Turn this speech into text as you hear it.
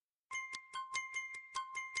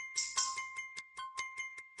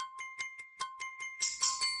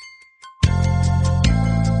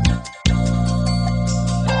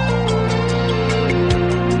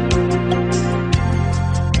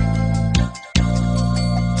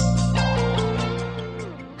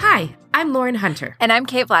I'm Lauren Hunter. And I'm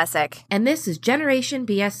Kate Vlasic. And this is Generation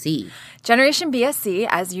BSC. Generation BSC,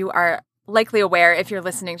 as you are likely aware if you're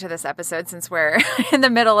listening to this episode, since we're in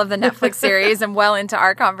the middle of the Netflix series and well into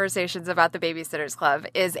our conversations about the Baby-Sitters Club,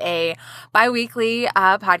 is a bi-weekly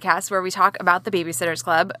podcast where we talk about the Baby-Sitters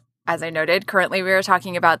Club. As I noted, currently we are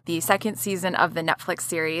talking about the second season of the Netflix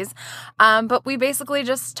series. But we basically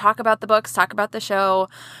just talk about the books, talk about the show,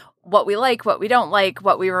 what we like, what we don't like,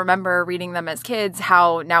 what we remember reading them as kids,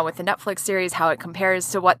 how now with the Netflix series, how it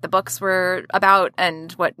compares to what the books were about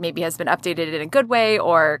and what maybe has been updated in a good way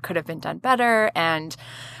or could have been done better. And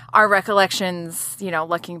our recollections, you know,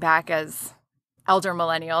 looking back as elder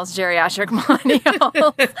millennials, geriatric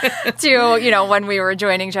millennials, to, you know, when we were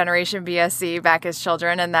joining Generation BSC back as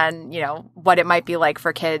children, and then, you know, what it might be like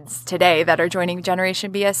for kids today that are joining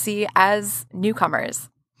Generation BSC as newcomers.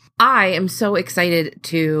 I am so excited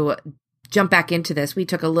to jump back into this. We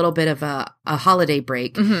took a little bit of a holiday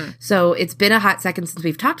break. Mm-hmm. So it's been a hot second since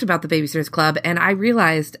we've talked about the Baby-Sitters Club, and I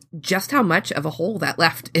realized just how much of a hole that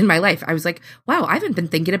left in my life. I was like, wow, I haven't been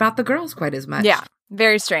thinking about the girls quite as much. Yeah,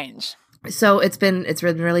 very strange. So it's been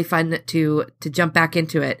really fun to jump back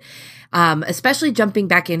into it. Especially jumping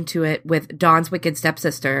back into it with Dawn's wicked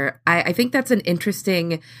stepsister. I think that's an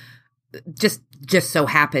interesting, just so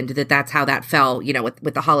happened that that's how that fell, you know,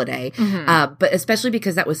 with the holiday. Mm-hmm. But especially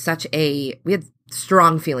because that was we had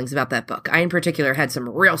strong feelings about that book. I in particular had some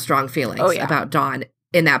real strong feelings about Dawn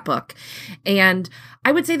in that book. And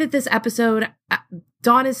I would say that this episode,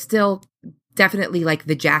 Dawn is still definitely like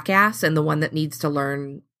the jackass and the one that needs to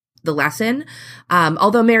learn the lesson.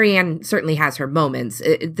 Although Marianne certainly has her moments,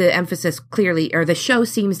 the emphasis clearly, or the show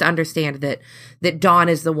seems to understand that Dawn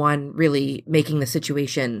is the one really making the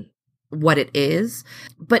situation what it is.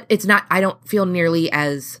 But it's not, I don't feel nearly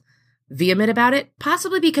as vehement about it,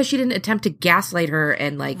 possibly because she didn't attempt to gaslight her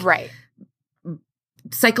and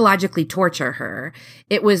psychologically torture her.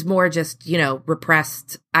 It was more just, you know,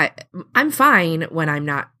 repressed. I'm fine when I'm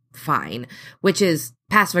not fine, which is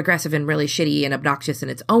passive aggressive and really shitty and obnoxious in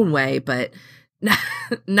its own way, but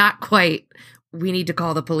not quite. We need to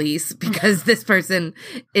call the police because this person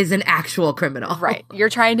is an actual criminal. Right. You're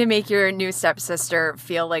trying to make your new stepsister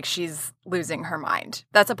feel like she's losing her mind.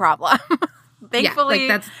 That's a problem. Thankfully,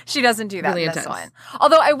 she doesn't do that really in this one.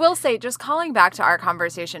 Although I will say, just calling back to our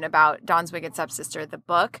conversation about Dawn's Wicked Stepsister, the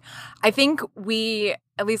book, I think one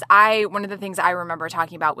of the things I remember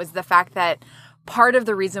talking about was the fact that part of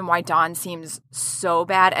the reason why Dawn seems so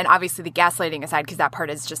bad, and obviously the gaslighting aside, because that part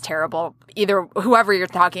is just terrible, either whoever you're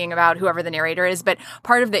talking about, whoever the narrator is, but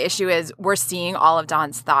part of the issue is we're seeing all of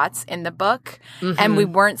Dawn's thoughts in the book, mm-hmm. and we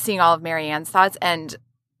weren't seeing all of Marianne's thoughts, and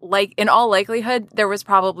like in all likelihood, there was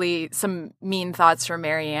probably some mean thoughts from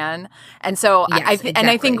Marianne. And so exactly. And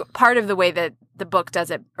I think part of the way that the book does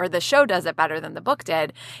it, or the show does it better than the book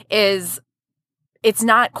did, is it's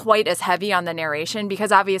not quite as heavy on the narration,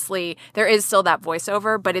 because obviously there is still that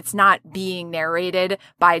voiceover, but it's not being narrated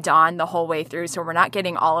by Dawn the whole way through. So we're not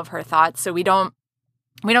getting all of her thoughts. So we don't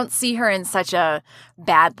see her in such a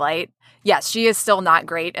bad light. Yes, she is still not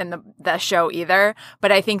great in the show either,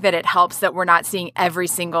 but I think that it helps that we're not seeing every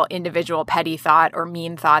single individual petty thought or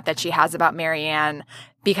mean thought that she has about Marianne,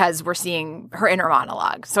 because we're seeing her inner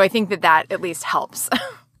monologue. So I think that at least helps.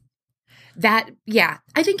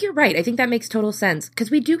 I think you're right. I think that makes total sense,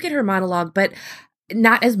 because we do get her monologue, but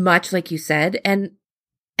not as much, like you said. And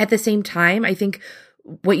at the same time, I think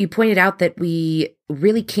what you pointed out that we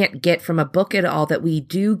really can't get from a book at all that we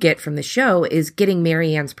do get from the show is getting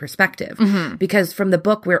Marianne's perspective. Mm-hmm. Because from the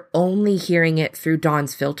book, we're only hearing it through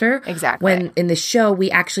Dawn's filter. Exactly. When in the show, we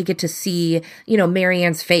actually get to see, you know,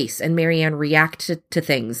 Marianne's face and Marianne react to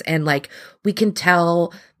things. And like, we can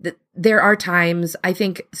tell that there are times, I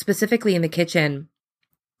think specifically in the kitchen,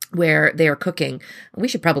 where they are cooking. We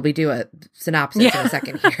should probably do a synopsis in a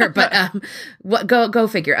second here, but go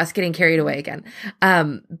figure, us getting carried away again.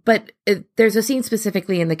 But there's a scene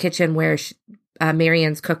specifically in the kitchen where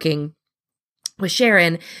Marianne's cooking with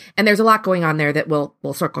Sharon, and there's a lot going on there that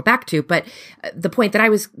we'll circle back to. But the point that I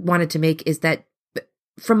wanted to make is that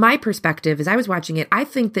from my perspective, as I was watching it, I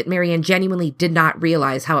think that Marianne genuinely did not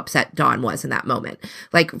realize how upset Dawn was in that moment.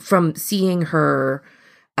 Like, from seeing her,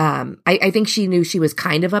 I think she knew she was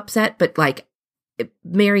kind of upset, but like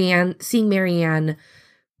seeing Marianne,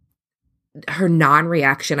 her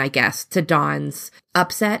non-reaction, I guess, to Dawn's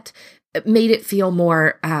upset made it feel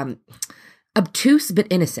more obtuse but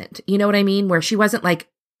innocent. You know what I mean? Where she wasn't like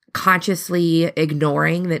consciously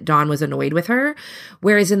ignoring that Dawn was annoyed with her.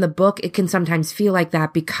 Whereas in the book, it can sometimes feel like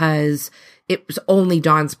that because it was only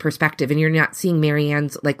Dawn's perspective and you're not seeing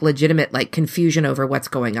Marianne's like legitimate like confusion over what's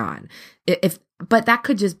going on. But that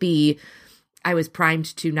could just be I was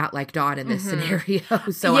primed to not like Dawn in this scenario.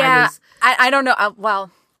 So yeah, I don't know.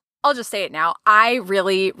 Well, I'll just say it now. I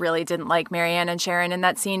really, really didn't like Marianne and Sharon in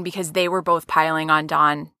that scene because they were both piling on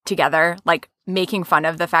Dawn together, like making fun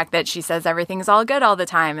of the fact that she says everything's all good all the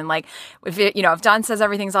time. And like, if Dawn says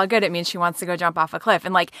everything's all good, it means she wants to go jump off a cliff.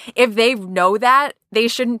 And like, if they know that, they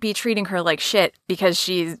shouldn't be treating her like shit because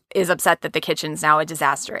she is upset that the kitchen's now a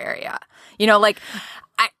disaster area. Like,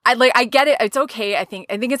 I get it. It's okay. I think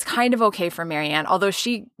it's kind of okay for Marianne, although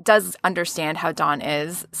she does understand how Dawn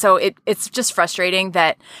is. So it's just frustrating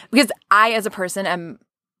that because I, as a person, am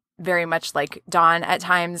very much like Dawn at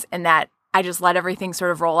times, in that I just let everything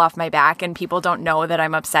sort of roll off my back, and people don't know that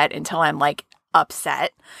I'm upset until I'm like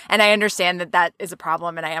upset. And I understand that that is a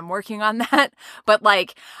problem, and I am working on that. But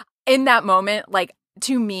like in that moment, like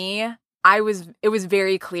to me, it was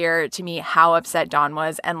very clear to me how upset Dawn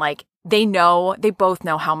was, and like. They both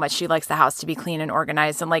know how much she likes the house to be clean and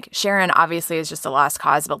organized. And like Sharon obviously is just a lost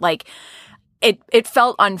cause, but like it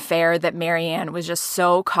felt unfair that Marianne was just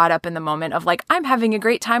so caught up in the moment of like, I'm having a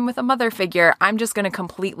great time with a mother figure. I'm just going to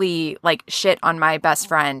completely like shit on my best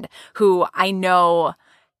friend who I know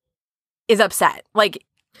is upset. Like,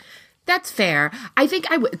 that's fair. I think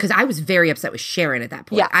because I was very upset with Sharon at that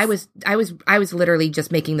point. Yes. I was literally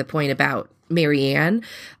just making the point about Marianne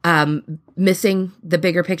missing the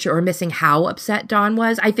bigger picture, or missing how upset Dawn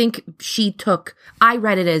was. I think I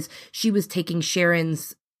read it as she was taking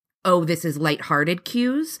Sharon's, oh, this is lighthearted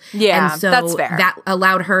cues. Yeah, and so that's fair. That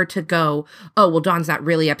allowed her to go, oh, well, Dawn's not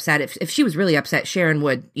really upset. If she was really upset, Sharon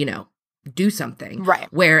would, do something. Right.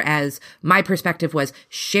 Whereas my perspective was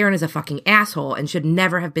Sharon is a fucking asshole and should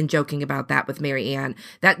never have been joking about that with Marianne.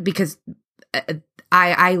 That because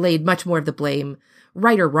I laid much more of the blame,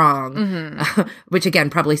 right or wrong, which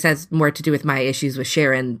again probably says more to do with my issues with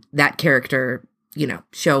Sharon, that character,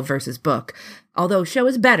 show versus book. Although show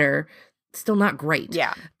is better, still not great.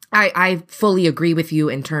 Yeah. I fully agree with you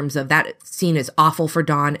in terms of that scene is awful for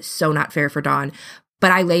Dawn, so not fair for Dawn.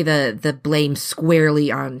 But I lay the blame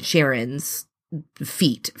squarely on Sharon's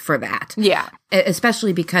feet for that. Yeah.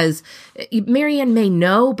 Especially because Marianne may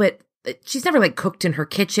know, but she's never like cooked in her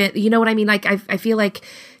kitchen. You know what I mean? Like I feel like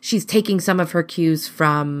she's taking some of her cues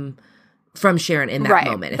from Sharon in that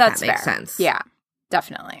moment, if that's that makes fair. sense. Yeah,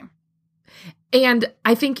 definitely. And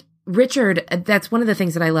I think Richard, that's one of the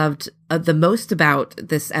things that I loved the most about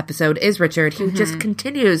this episode is Richard, who just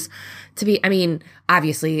continues to be, I mean,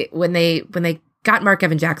 obviously when they got Mark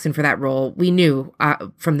Evan Jackson for that role, we knew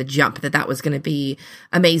from the jump that was going to be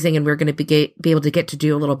amazing, and we are going to be able to get to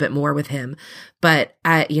do a little bit more with him. But,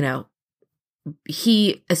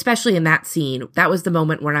 he, especially in that scene, that was the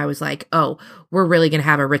moment when I was like, oh, we're really going to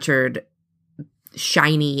have a Richard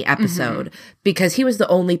shiny episode, because he was the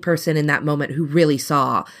only person in that moment who really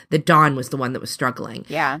saw that Dawn was the one that was struggling.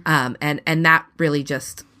 Yeah. And that really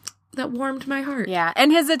just, that warmed my heart. Yeah.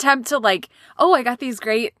 And his attempt to like, oh, I got these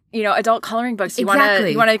great, adult coloring books. You want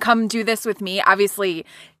to come do this with me? Obviously,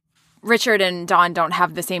 Richard and Dawn don't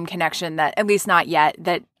have the same connection that, at least not yet,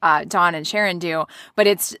 that Dawn and Sharon do,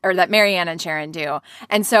 or that Marianne and Sharon do.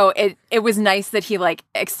 And so it was nice that he like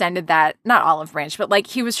extended that, not olive branch, but like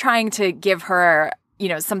he was trying to give her,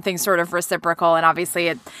 something sort of reciprocal. And obviously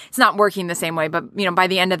it's not working the same way, but by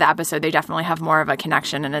the end of the episode, they definitely have more of a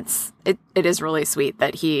connection. And it is really sweet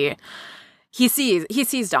that he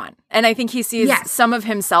sees Dawn. And I think he sees some of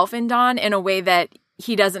himself in Dawn in a way that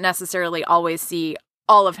he doesn't necessarily always see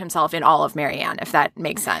all of himself in all of Marianne, if that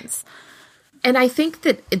makes sense. And I think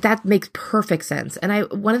that makes perfect sense.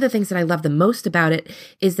 And one of the things that I love the most about it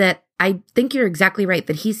is that I think you're exactly right,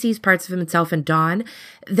 that he sees parts of himself in Dawn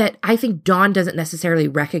that I think Dawn doesn't necessarily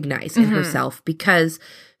recognize in herself, because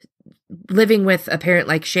living with a parent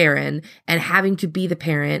like Sharon and having to be the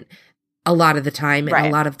parent a lot of the time in a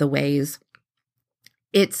lot of the ways,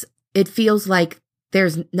 it feels like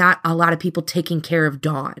there's not a lot of people taking care of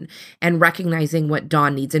Dawn and recognizing what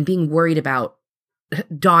Dawn needs and being worried about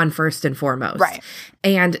Dawn first and foremost. Right.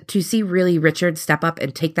 And to see really Richard step up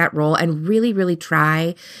and take that role and really, really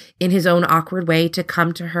try in his own awkward way to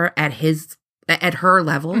come to her at her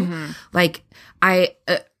level. Like I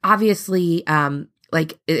obviously,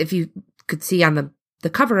 like if you could see on the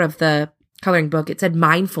cover of the coloring book, it said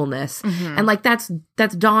mindfulness. And like, that's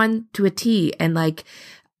Dawn to a T. And like,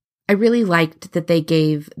 I really liked that they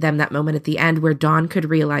gave them that moment at the end where Dawn could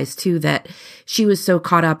realize too that she was so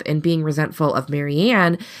caught up in being resentful of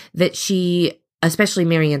Marianne that she, especially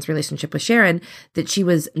Marianne's relationship with Sharon, that she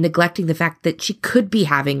was neglecting the fact that she could be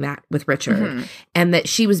having that with Richard, and that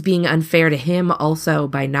she was being unfair to him also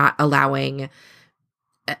by not allowing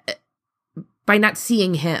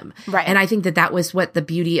seeing him. Right. And I think that was what the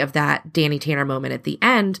beauty of that Danny Tanner moment at the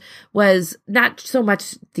end was, not so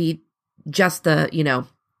much the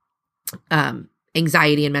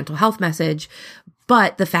anxiety and mental health message,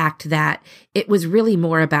 but the fact that it was really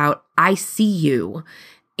more about, I see you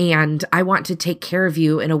and I want to take care of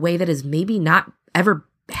you in a way that has maybe not ever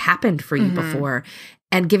happened for you before,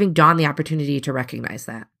 and giving Dawn the opportunity to recognize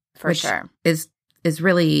that. For sure. Is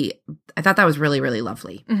really, I thought that was really, really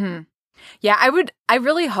lovely. Mm-hmm. Yeah, I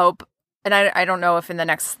really hope, and I don't know if in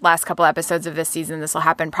the last couple episodes of this season this will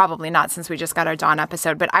happen, probably not since we just got our Dawn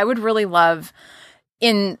episode, but I would really love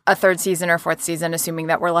in a third season or fourth season, assuming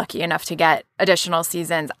that we're lucky enough to get additional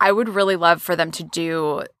seasons, I would really love for them to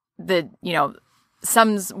do the,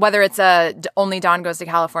 whether it's only Dawn Goes to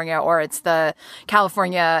California or it's the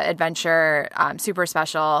California Adventure super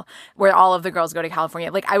special where all of the girls go to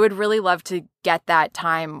California. Like, I would really love to get that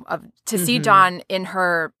time to see Dawn in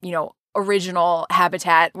her, original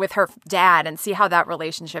habitat with her dad and see how that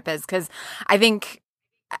relationship is. Because I think,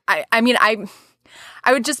 I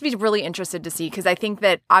would just be really interested to see, because I think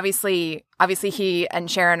that obviously he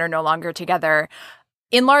and Sharon are no longer together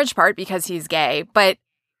in large part because he's gay, but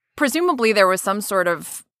presumably there was some sort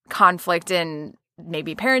of conflict in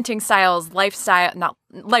maybe parenting styles, not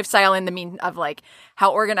lifestyle in the mean of like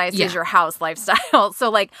how organized is your house lifestyle. So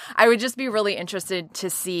like, I would just be really interested to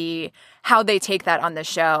see how they take that on the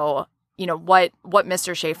show. What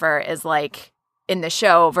Mr. Schaefer is like in the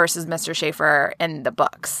show versus Mr. Schaefer in the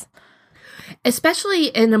books. Especially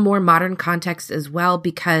in a more modern context as well,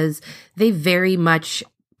 because they very much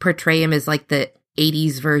portray him as like the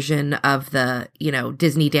 80s version of the,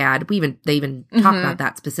 Disney dad. They even talk about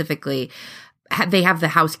that specifically. They have the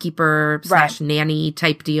housekeeper / nanny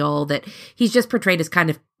type deal that he's just portrayed as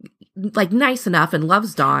kind of like nice enough and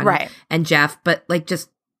loves Dawn and Jeff, but like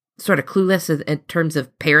just sort of clueless in terms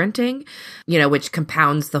of parenting, which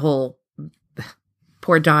compounds the whole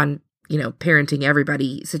poor Dawn, parenting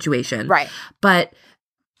everybody situation. Right. But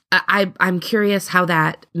I'm curious how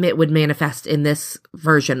that would manifest in this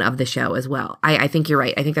version of the show as well. I think you're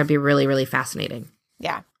right. I think that'd be really, really fascinating.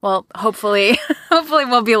 Yeah. Well, hopefully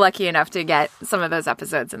we'll be lucky enough to get some of those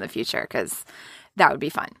episodes in the future, because that would be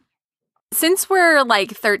fun. Since we're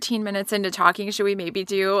like 13 minutes into talking, should we maybe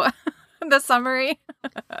do the summary?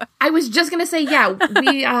 I was just going to say,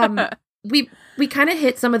 we kind of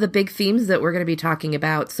hit some of the big themes that we're going to be talking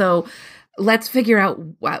about. So let's figure out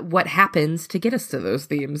what happens to get us to those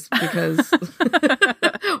themes, because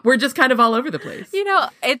we're just kind of all over the place.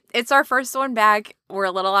 It's our first one back. We're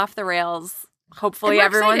a little off the rails. Hopefully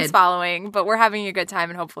everyone's following, but we're having a good time,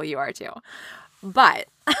 and hopefully you are too. But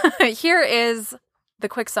here is the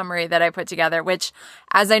quick summary that I put together, which,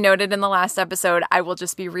 as I noted in the last episode, I will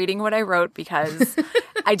just be reading what I wrote because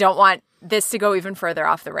I don't want this to go even further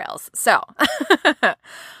off the rails. So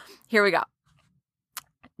here we go.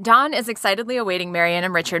 Dawn is excitedly awaiting Marianne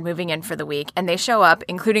and Richard moving in for the week, and they show up,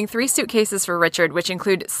 including 3 suitcases for Richard, which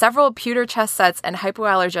include several pewter chess sets and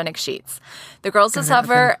hypoallergenic sheets. The girls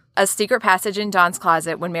discover a secret passage in Dawn's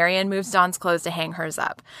closet when Marianne moves Dawn's clothes to hang hers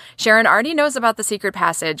up. Sharon already knows about the secret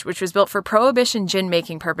passage, which was built for Prohibition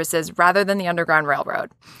gin-making purposes rather than the Underground Railroad.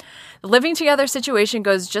 The living together situation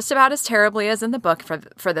goes just about as terribly as in the book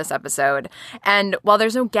for this episode. And while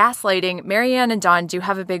there's no gaslighting, Marianne and Dawn do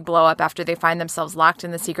have a big blow up after they find themselves locked in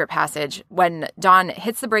the secret passage when Dawn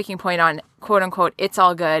hits the breaking point on quote unquote, it's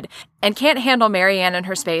all good, and can't handle Marianne in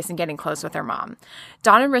her space and getting close with her mom.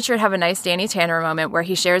 Dawn and Richard have a nice Danny Tanner moment where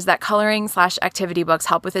he shares that coloring / activity books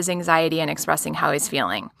help with his anxiety and expressing how he's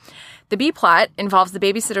feeling. The B-plot involves the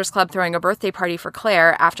Babysitters Club throwing a birthday party for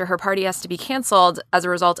Claire after her party has to be canceled as a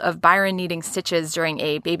result of Byron needing stitches during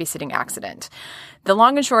a babysitting accident. The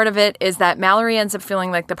long and short of it is that Mallory ends up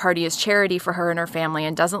feeling like the party is charity for her and her family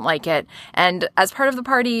and doesn't like it. And as part of the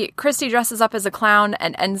party, Christy dresses up as a clown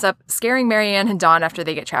and ends up scaring Marianne and Dawn after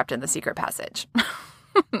they get trapped in the secret passage.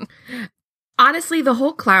 Honestly, the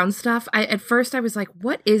whole clown stuff, at first I was like,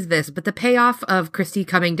 what is this? But the payoff of Christy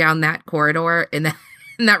coming down that corridor in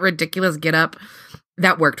that ridiculous getup,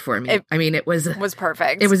 that worked for me. It was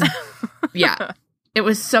perfect. It was, yeah, it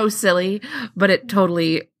was so silly, but it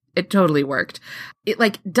totally worked.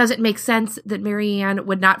 Does it make sense that Marianne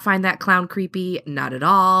would not find that clown creepy? Not at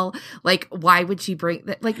all. Why would she bring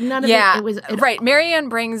that? None of it. It was right. Marianne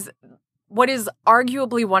brings what is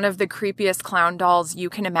arguably one of the creepiest clown dolls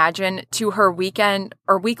you can imagine to her weekend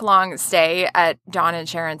or week-long stay at Dawn and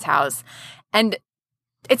Sharon's house. And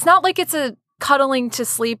it's not like it's a cuddling to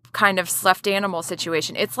sleep kind of stuffed animal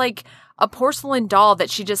situation. It's like a porcelain doll that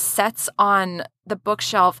she just sets on the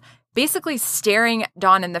bookshelf, basically staring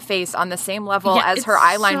Dawn in the face on the same level as her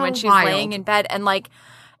eyeline when she's laying in bed. And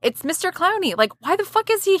it's Mr. Clowney. Like, why the fuck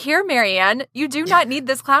is he here, Marianne? You do not need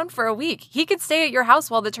this clown for a week. He could stay at your house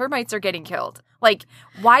while the termites are getting killed. Like,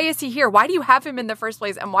 why is he here? Why do you have him in the first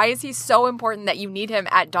place? And why is he so important that you need him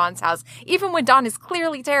at Dawn's house, even when Dawn is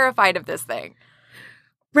clearly terrified of this thing?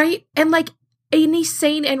 Right? And like, any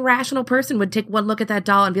sane and rational person would take one look at that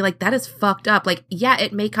doll and be like, that is fucked up. Like, yeah,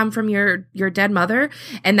 it may come from your dead mother,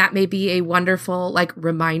 and that may be a wonderful, like,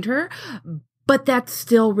 reminder, but that's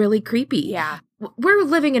still really creepy. Yeah. We're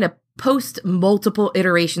living in a post-multiple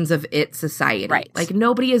iterations of it society. Right. Like,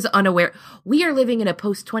 nobody is unaware. We are living in a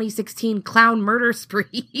post-2016 clown murder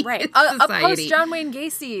spree. Right. A post-John Wayne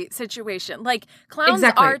Gacy situation. Like, clowns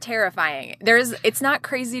are terrifying. It's not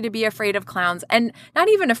crazy to be afraid of clowns, and not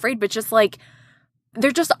even afraid, but just, like, they're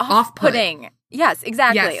just off-putting. Yes,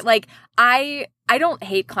 exactly. Yes. Like, I don't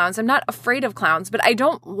hate clowns. I'm not afraid of clowns, but I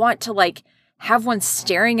don't want to, like, have one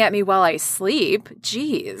staring at me while I sleep.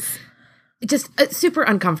 Jeez. Just super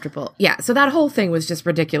uncomfortable. Yeah. So that whole thing was just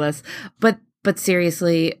ridiculous. But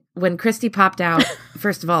seriously, when Christy popped out,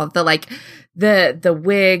 first of all, the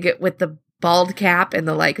wig with the bald cap and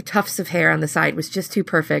the like tufts of hair on the side was just too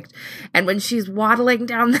perfect. And when she's waddling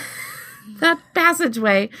down that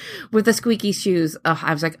passageway with the squeaky shoes,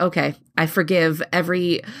 I was like, okay, I forgive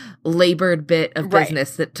every labored bit of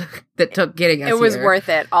business that took getting us here. It was worth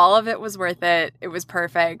it. All of it was worth it. It was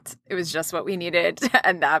perfect. It was just what we needed to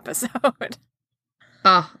end the episode.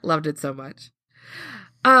 Oh, loved it so much.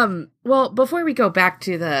 Well, before we go back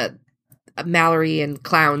to the Mallory and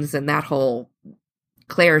clowns and that whole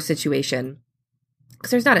Claire situation,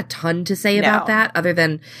 because there's not a ton to say about that other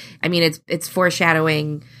than, I mean, it's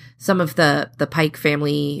foreshadowing some of the Pike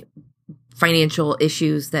family financial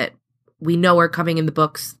issues that we know are coming in the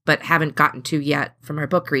books, but haven't gotten to yet from our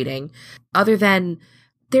book reading. Other than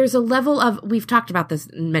there's a level of, we've talked about this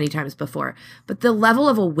many times before, but the level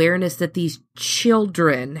of awareness that these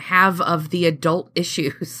children have of the adult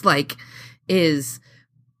issues, like, is,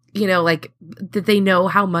 you know, like, that they know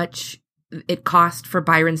how much it cost for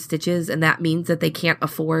Byron stitches, and that means that they can't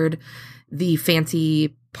afford the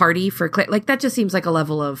fancy party for Claire. Like, that just seems like a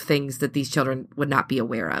level of things that these children would not be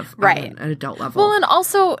aware of right. on an adult level. Well, and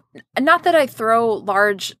also, not that I throw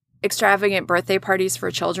large extravagant birthday parties for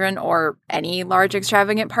children or any large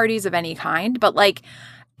extravagant parties of any kind, but like,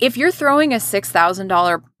 if you're throwing a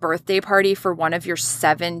 $6,000 birthday party for one of your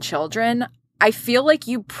 7 children, I feel like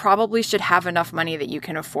you probably should have enough money that you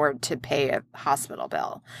can afford to pay a hospital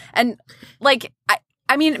bill. And like,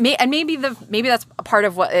 I mean, maybe that's a part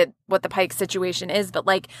of what the Pike situation is, but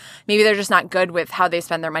like, maybe they're just not good with how they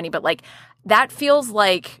spend their money. But like, that feels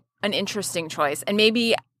like an interesting choice. And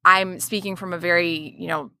maybe I'm speaking from a very, you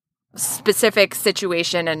know, specific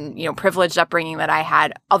situation and, you know, privileged upbringing that I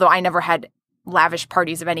had, although I never had lavish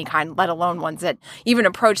parties of any kind, let alone ones that even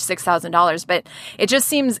approach $6,000. But it just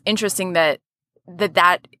seems interesting that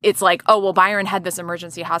it's like, oh, well, Byron had this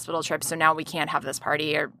emergency hospital trip, so now we can't have this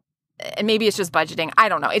party, or and maybe it's just budgeting. I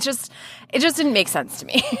don't know. It just didn't make sense to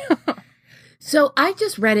me. So I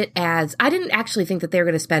just read it as, I didn't actually think that they were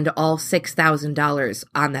going to spend all $6,000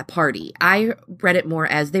 on that party. I read it more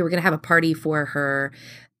as they were going to have a party for her,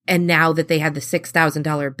 and now that they had the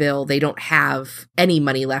 $6,000 bill, they don't have any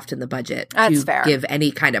money left in the budget to give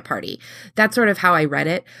any kind of party. That's sort of how I read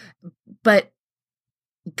it. But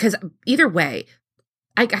because either way,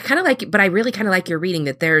 I kind of like it, but I really kind of like your reading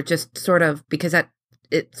that they're just sort of, because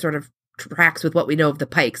it sort of tracks with what we know of the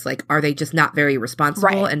Pikes. Like, are they just not very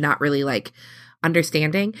responsible and not really like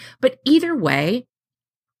understanding? But either way,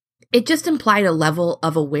 it just implied a level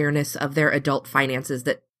of awareness of their adult finances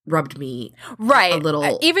that rubbed me a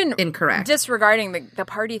little even incorrect. Disregarding the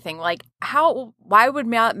party thing, like, why would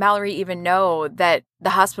Mallory even know that the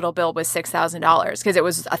hospital bill was $6,000? Because it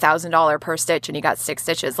was $1,000 per stitch and you got 6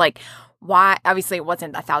 stitches. Like, why? Obviously it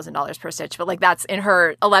wasn't $1,000 per stitch, but like, that's in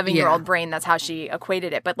her 11-year-old brain, that's how she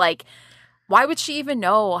equated it. But like, why would she even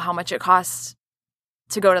know how much it costs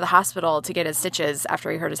to go to the hospital to get his stitches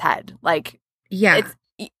after he hurt his head? Like,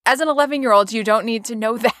 as an 11-year-old, you don't need to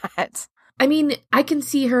know that. I mean, I can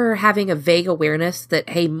see her having a vague awareness that,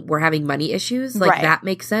 hey, we're having money issues. Like, that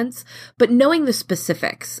makes sense. But knowing the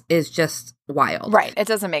specifics is just wild. Right. It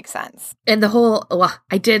doesn't make sense. And the whole, well,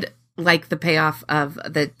 I did like the payoff of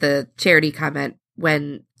the charity comment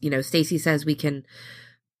when, you know, Stacy says we can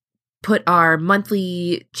put our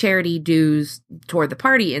monthly charity dues toward the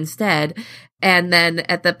party instead. And then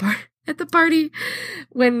at the party,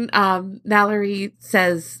 when Mallory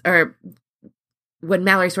says, or when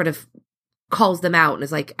Mallory sort of calls them out and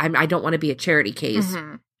is like, I don't want to be a charity case.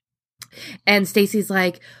 Mm-hmm. And Stacy's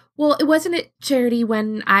like, well, it wasn't a charity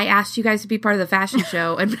when I asked you guys to be part of the fashion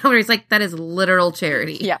show. And Mallory's like, that is literal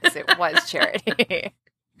charity. Yes, it was charity.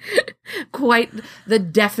 Quite the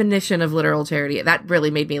definition of literal charity. That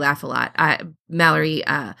really made me laugh a lot. Mallory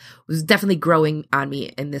was definitely growing on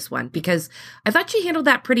me in this one because I thought she handled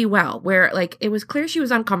that pretty well, where like it was clear she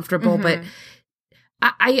was uncomfortable, but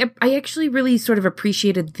I actually really sort of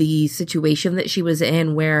appreciated the situation that she was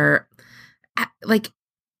in where like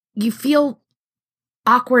you feel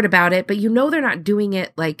awkward about it, but you know they're not doing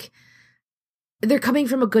it like they're coming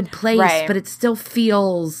from a good place, right. But it still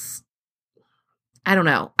feels, I don't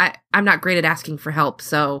know. I'm not great at asking for help,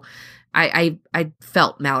 so I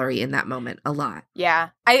felt Mallory in that moment a lot. Yeah.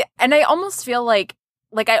 I almost feel like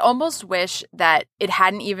I almost wish that it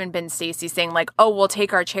hadn't even been Stacey saying like, oh, we'll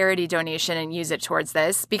take our charity donation and use it towards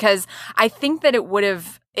this, because I think that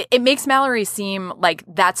it makes Mallory seem like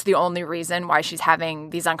that's the only reason why she's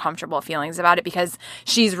having these uncomfortable feelings about it, because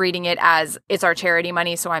she's reading it as it's our charity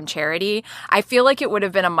money, so I'm charity. I feel like it would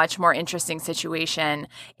have been a much more interesting situation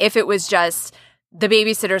if it was just the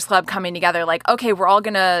Babysitters Club coming together like, okay, we're all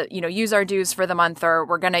going to, use our dues for the month, or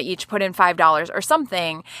we're going to each put in $5 or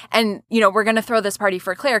something. And, we're going to throw this party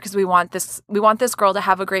for Claire because we want this girl to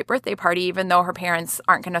have a great birthday party, even though her parents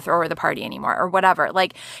aren't going to throw her the party anymore or whatever.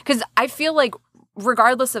 Like, because I feel like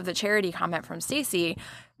regardless of the charity comment from Stacey,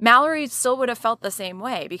 Mallory still would have felt the same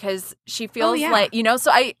way because she feels like,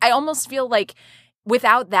 so I almost feel like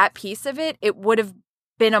without that piece of it, it would have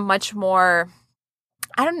been a much more,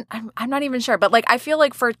 I'm not even sure, but like, I feel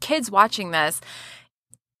like for kids watching this,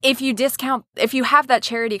 if you have that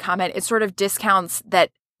charity comment, it sort of discounts that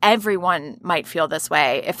everyone might feel this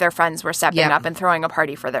way if their friends were stepping up and throwing a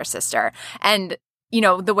party for their sister. And,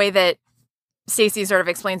 the way that Stacey sort of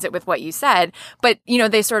explains it with what you said, but,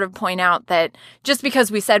 they sort of point out that just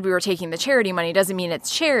because we said we were taking the charity money doesn't mean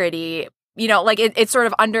it's charity, like it sort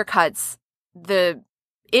of undercuts the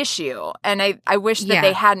issue. And I wish that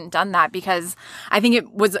they hadn't done that, because I think it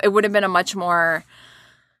would have been a much more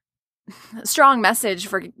strong message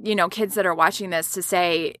for, kids that are watching this to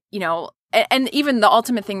say, and even the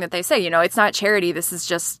ultimate thing that they say, it's not charity. This is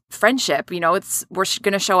just friendship. We're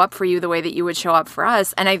going to show up for you the way that you would show up for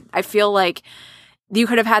us. And I feel like you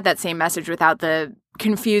could have had that same message without the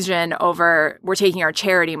confusion over we're taking our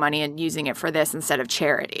charity money and using it for this instead of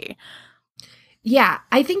charity. Yeah,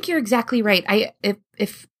 I think you're exactly right.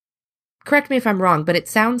 If correct me if I'm wrong, but it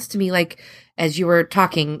sounds to me like as you were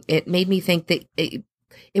talking, it made me think that it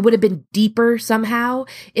would have been deeper somehow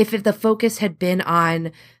if the focus had been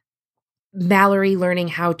on Mallory learning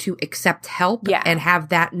how to accept help and have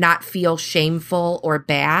that not feel shameful or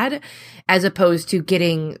bad, as opposed to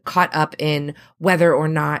getting caught up in whether or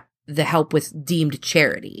not the help was deemed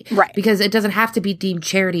charity. Right. Because it doesn't have to be deemed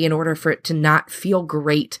charity in order for it to not feel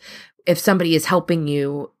great if somebody is helping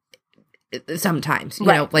you sometimes,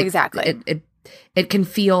 exactly. It can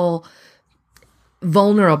feel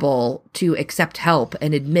vulnerable to accept help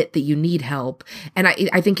and admit that you need help. And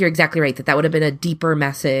I think you're exactly right that would have been a deeper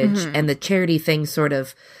message, and the charity thing sort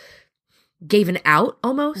of gave an out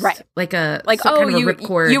almost, right? Like kind of a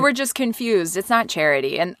ripcord. You were just confused. It's not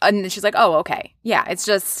charity. And she's like, oh, okay. Yeah.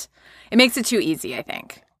 It makes it too easy, I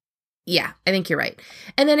think. Yeah, I think you're right.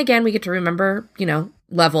 And then again, we get to remember,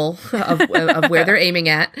 level of where they're aiming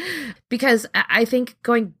at, because I think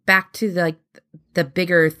going back to the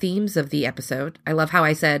bigger themes of the episode, I love how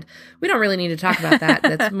I said, we don't really need to talk about that.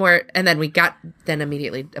 That's more, and then then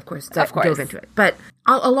immediately, of course, dove into it. But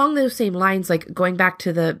along those same lines, like going back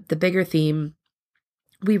to the bigger theme,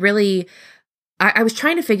 we really, I was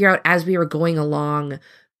trying to figure out as we were going along,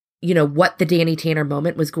 what the Danny Tanner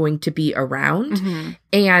moment was going to be around. Mm-hmm.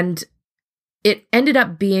 And it ended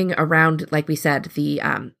up being around, like we said,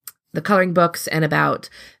 the coloring books and about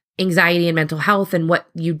anxiety and mental health and what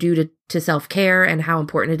you do to self-care and how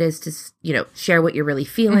important it is to, share what you're really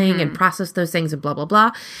feeling and process those things and blah, blah,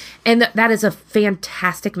 blah. And that is a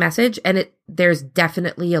fantastic message. And there's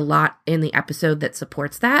definitely a lot in the episode that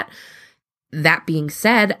supports that. That being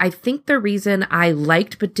said, I think the reason I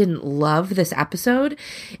liked but didn't love this episode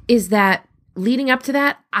is that leading up to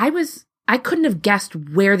that, I couldn't have guessed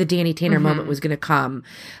where the Danny Tanner moment was going to come.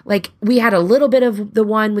 Like, we had a little bit of the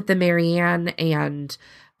one with the Marianne and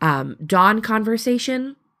Dawn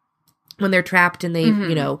conversation when they're trapped and they,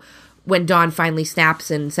 when Dawn finally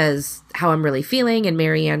snaps and says how I'm really feeling, and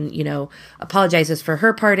Marianne, apologizes for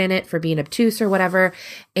her part in it, for being obtuse or whatever.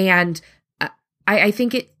 And I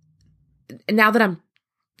think now that I'm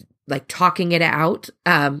like talking it out,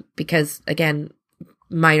 because again,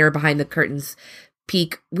 minor behind the curtains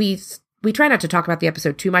peek, we try not to talk about the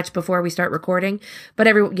episode too much before we start recording, but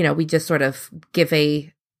we just sort of give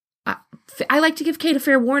I like to give Kate a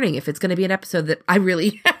fair warning if it's going to be an episode that I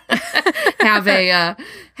really have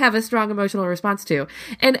a strong emotional response to.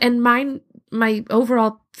 And mine my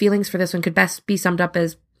overall feelings for this one could best be summed up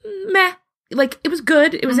as meh. Like, it was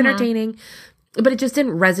good. It was entertaining. But it just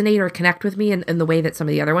didn't resonate or connect with me in the way that some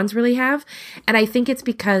of the other ones really have. And I think it's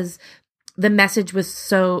because the message was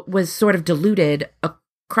sort of diluted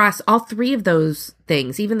across all three of those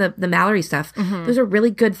things, even the Mallory stuff. Those are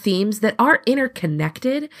really good themes that are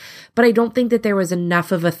interconnected, but I don't think that there was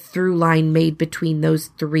enough of a through line made between those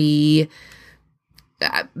three,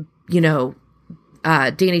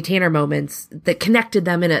 Danny Tanner moments that connected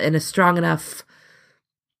them in a strong enough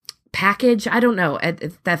package. I don't know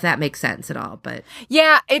if that makes sense at all, but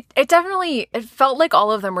yeah, it definitely, it felt like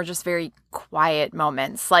all of them were just very quiet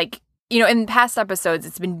moments. Like, in past episodes,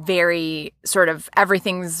 it's been very sort of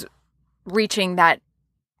everything's reaching that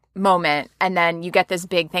moment, and then you get this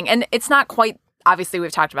big thing, and it's not quite. Obviously,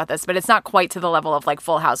 we've talked about this, but it's not quite to the level of like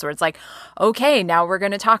Full House where it's like, okay, now we're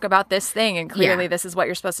going to talk about this thing, and clearly this is what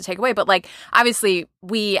you're supposed to take away. But like, obviously,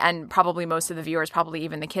 we and probably most of the viewers, probably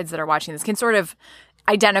even the kids that are watching this, can sort of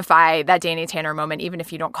identify that Danny Tanner moment, even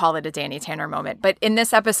if you don't call it a Danny Tanner moment. But in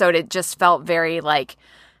this episode, it just felt very like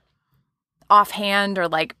offhand or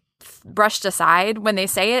like brushed aside when they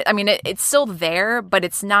say it. I mean, it's still there, but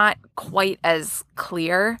it's not quite as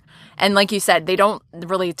clear. And like you said, they don't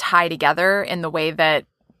really tie together in the way that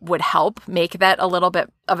would help make that a little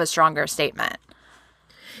bit of a stronger statement.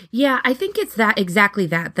 Yeah, I think it's exactly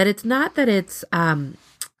that it's not that it's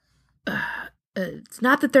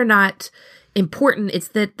not that they're not important. It's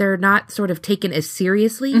that they're not sort of taken as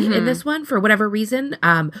seriously in this one for whatever reason.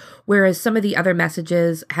 Whereas some of the other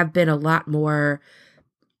messages have been a lot more.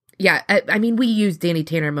 Yeah, I mean, we use Danny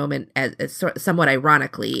Tanner moment as somewhat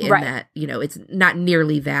ironically in that, it's not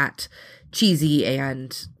nearly that cheesy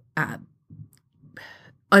and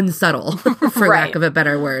unsubtle, for lack of a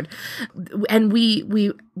better word. And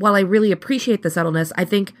we while I really appreciate the subtleness, I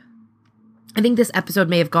think this episode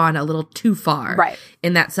may have gone a little too far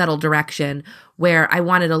in that subtle direction, where I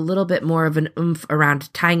wanted a little bit more of an oomph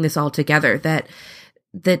around tying this all together,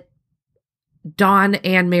 that Dawn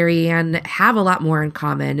and Marianne have a lot more in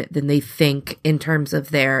common than they think in terms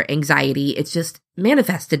of their anxiety. It's just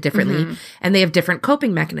manifested differently, and they have different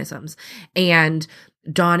coping mechanisms. And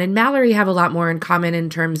Dawn and Mallory have a lot more in common in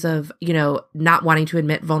terms of, not wanting to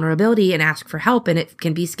admit vulnerability and ask for help. And it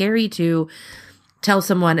can be scary to tell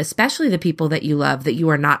someone, especially the people that you love, that you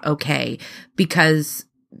are not okay because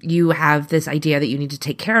you have this idea that you need to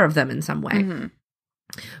take care of them in some way.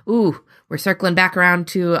 Ooh, we're circling back around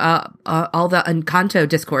to all the Encanto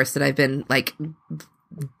discourse that I've been like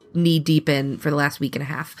knee deep in for the last week and a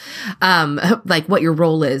half. Like what your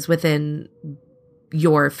role is within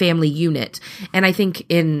your family unit. And I think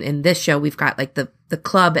in this show, we've got like the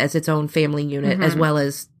club as its own family unit, as well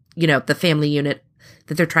as, the family unit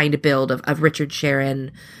that they're trying to build of Richard,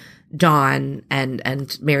 Sharon, Dawn,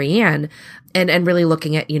 and Marianne, and really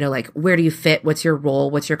looking at, like, where do you fit? What's your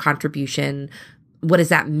role? What's your contribution? What does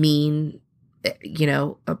that mean?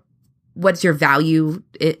 What's your value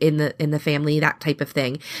in the family, that type of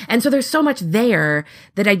thing. And so there's so much there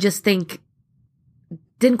that I just think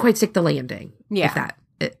didn't quite stick the landing. Yeah.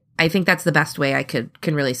 I think that's the best way I can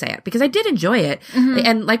really say it, because I did enjoy it.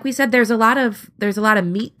 And like we said, there's a lot of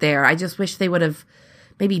meat there. I just wish they would have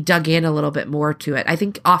maybe dug in a little bit more to it. I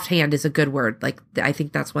think offhand is a good word. Like, I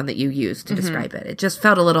think that's one that you used to describe it. It just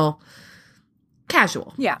felt a little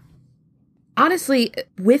casual. Yeah. Honestly,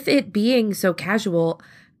 with it being so casual,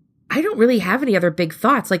 I don't really have any other big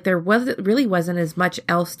thoughts. Like, there really wasn't as much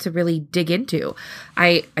else to really dig into.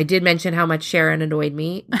 I did mention how much Sharon annoyed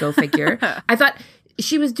me. Go figure. I thought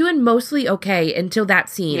she was doing mostly okay until that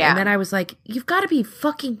scene. Yeah. And then I was like, you've got to be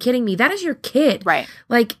fucking kidding me. That is your kid. Right.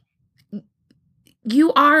 Like,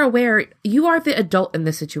 you are aware, you are the adult in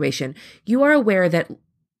this situation. You are aware that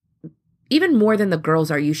even more than the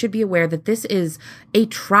girls are, you should be aware that this is a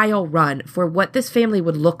trial run for what this family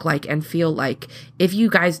would look like and feel like if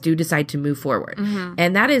you guys do decide to move forward.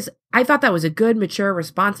 And that is, I thought that was a good, mature,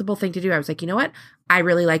 responsible thing to do. I was like, you know what? I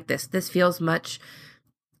really like this. This feels much,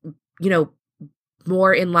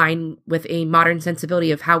 more in line with a modern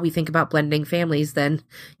sensibility of how we think about blending families than,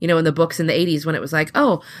 in the books in the 80s when it was like,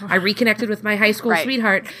 oh, I reconnected with my high school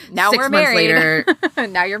sweetheart. Now 6 we're months married. Later.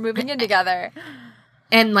 Now you're moving in together.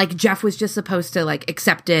 And like Jeff was just supposed to like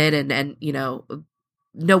accept it and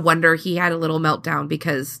no wonder he had a little meltdown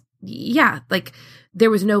because like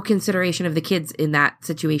there was no consideration of the kids in that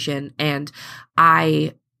situation. And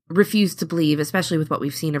I refuse to believe, especially with what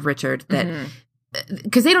we've seen of Richard, that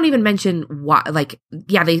because they don't even mention why, like,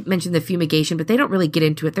 yeah, they mention the fumigation, but they don't really get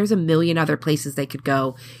into it. There's a million other places they could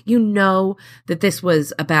go. That this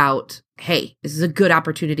was about, hey, this is a good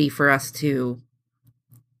opportunity for us to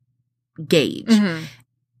gauge.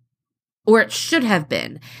 or it should have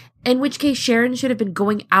been, in which case Sharon should have been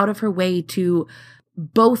going out of her way to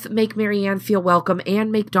both make Marianne feel welcome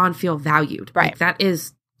and make Dawn feel valued. Right. Like, that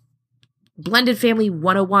is blended family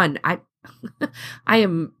 101.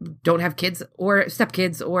 don't have kids or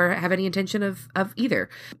stepkids or have any intention of either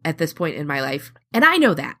at this point in my life. And I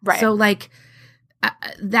know that. Right. So like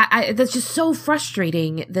that's just so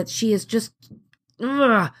frustrating that she is just,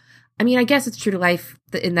 ugh. I mean, I guess it's true to life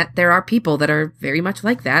in that there are people that are very much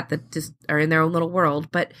like that just are in their own little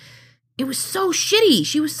world, but it was so shitty.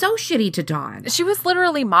 She was so shitty to Dawn. She was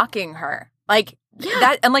literally mocking her. Like, yeah.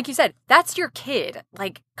 That, and like you said, that's your kid.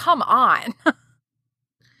 Like, come on.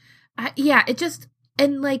 Yeah, it just,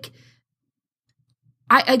 and like,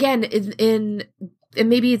 again, and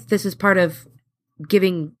maybe this is part of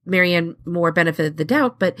giving Marianne more benefit of the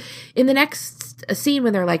doubt, but in the next scene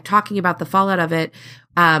when they're like talking about the fallout of it,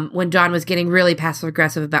 when Dawn was getting really passive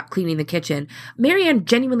aggressive about cleaning the kitchen, Marianne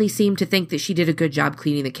genuinely seemed to think that she did a good job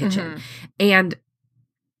cleaning the kitchen. Mm-hmm.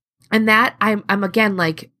 And that I'm again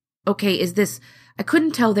like, okay, is this, I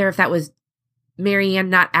couldn't tell there if that was Marianne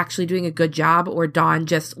not actually doing a good job or Dawn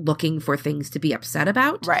just looking for things to be upset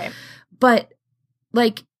about. Right. But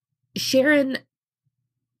like, Sharon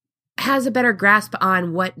has a better grasp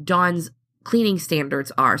on what Dawn's cleaning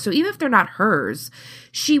standards are. So even if they're not hers,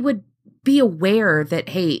 she would be aware that,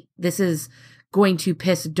 hey, this is going to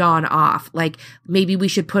piss Dawn off. Like, maybe we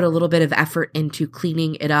should put a little bit of effort into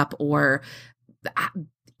cleaning it up, or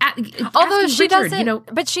although she Richard,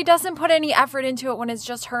 doesn't, but she doesn't put any effort into it when it's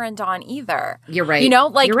just her and Dawn either. You're right. You know,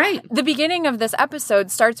 like, you're right. The beginning of this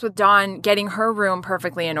episode starts with Dawn getting her room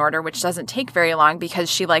perfectly in order, which doesn't take very long because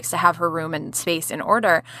she likes to have her room and space in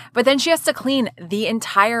order. But then she has to clean the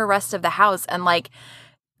entire rest of the house, and like,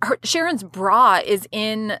 Sharon's bra is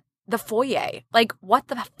in the foyer. Like, what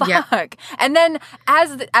the fuck? Yeah. And then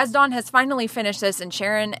as Dawn has finally finished this and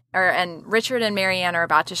and Richard and Marianne are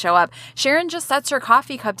about to show up, Sharon just sets her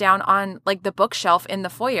coffee cup down on like the bookshelf in the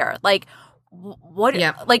foyer. Like, what?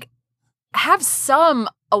 Yeah. Like, have some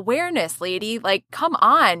awareness, lady. Like, come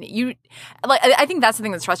on. I think that's the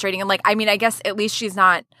thing that's frustrating. And like, I mean, I guess at least she's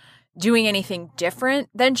not doing anything different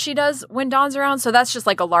than she does when Dawn's around. So that's just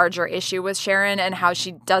like a larger issue with Sharon and how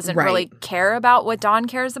she doesn't really care about what Dawn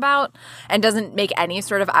cares about and doesn't make any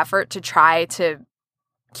sort of effort to try to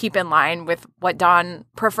keep in line with what Dawn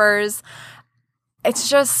prefers. It's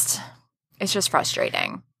just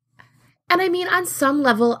frustrating. And I mean, on some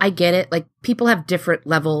level, I get it. Like, people have different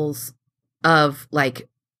levels of like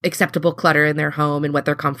acceptable clutter in their home and what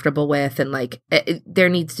they're comfortable with. And like, there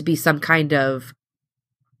needs to be some kind of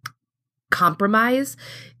compromise,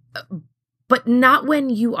 but not when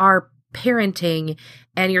you are parenting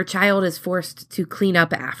and your child is forced to clean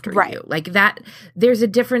up after you. Like, that, there's a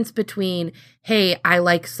difference between, hey, I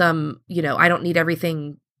like some, I don't need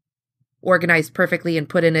everything organized perfectly and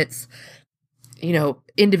put in its,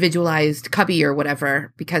 individualized cubby or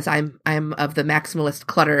whatever, because I'm of the maximalist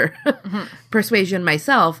clutter persuasion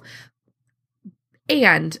myself.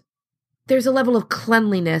 And there's a level of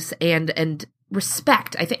cleanliness and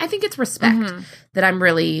respect. I think it's respect that I'm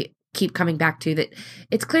really keep coming back to, that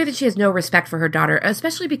it's clear that she has no respect for her daughter,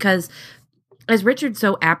 especially because, as Richard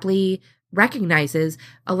so aptly recognizes,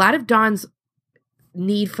 a lot of Dawn's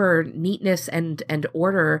need for neatness and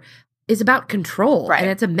order is about control. And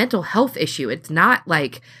it's a mental health issue. It's not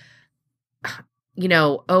like,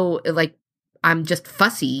 like, I'm just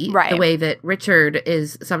fussy, the way that Richard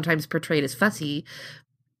is sometimes portrayed as fussy.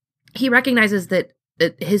 He recognizes that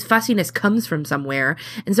his fussiness comes from somewhere.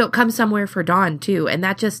 And so it comes somewhere for Dawn too. And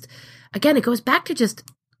that just, again, it goes back to just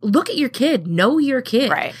look at your kid, know your kid.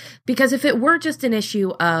 Right. Because if it were just an issue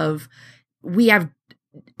of we have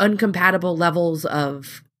uncompatible levels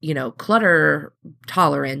of, clutter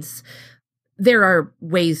tolerance, there are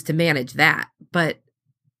ways to manage that. But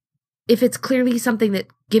if it's clearly something that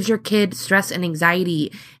gives your kid stress and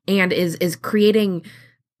anxiety and is creating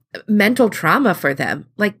mental trauma for them,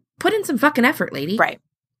 like, put in some fucking effort, lady. Right.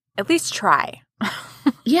 At least try.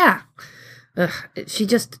 Yeah. Ugh, she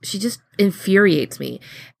just infuriates me.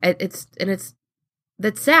 That's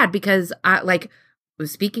sad because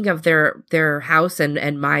speaking of their house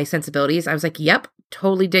and my sensibilities, I was like, yep,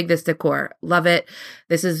 totally dig this decor. Love it.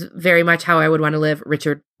 This is very much how I would want to live.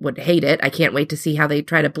 Richard would hate it. I can't wait to see how they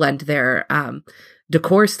try to blend their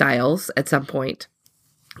decor styles at some point.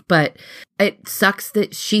 But it sucks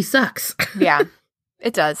that she sucks. Yeah.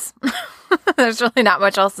 It does. There's really not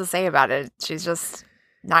much else to say about it. She's just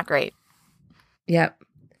not great. Yep.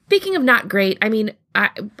 Speaking of not great, I mean,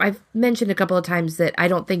 I've mentioned a couple of times that I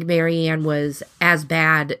don't think Marianne was as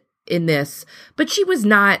bad in this, but she was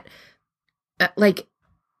not,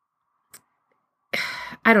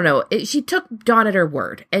 I don't know. She took Dawn at her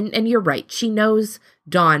word. And you're right. She knows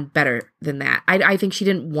Dawn better than that. I think she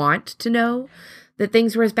didn't want to know that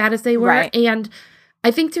things were as bad as they were. Right. And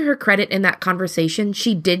I think to her credit in that conversation,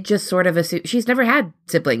 she did just sort of assume, she's never had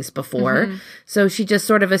siblings before. Mm-hmm. So she just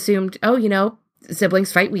sort of assumed, oh, you know,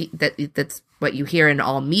 siblings fight. That's what you hear in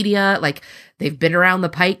all media. Like, they've been around the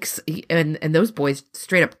Pikes, and those boys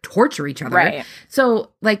straight up torture each other. Right.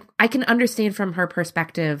 So, like, I can understand from her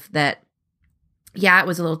perspective that, yeah, it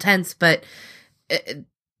was a little tense, but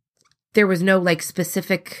there was no, like,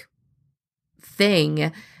 specific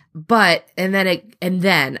thing. But,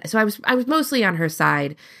 so I was mostly on her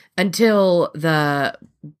side until the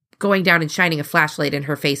going down and shining a flashlight in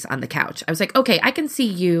her face on the couch. I was like, okay, I can see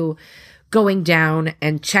you going down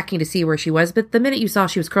and checking to see where she was. But the minute you saw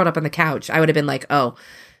she was curled up on the couch, I would have been like, oh,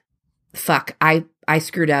 fuck, I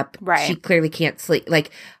screwed up. Right. She clearly can't sleep.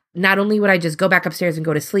 Like, not only would I just go back upstairs and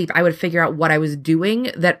go to sleep, I would figure out what I was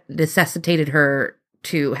doing that necessitated her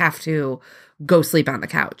to have to go sleep on the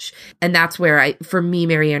couch. And that's where for me,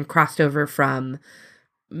 Marianne crossed over from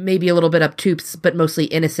maybe a little bit obtuse, but mostly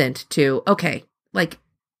innocent to, okay, like,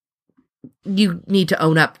 you need to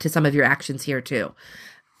own up to some of your actions here too.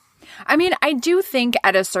 I mean, I do think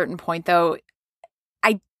at a certain point, though,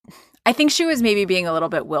 I think she was maybe being a little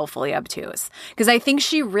bit willfully obtuse, because I think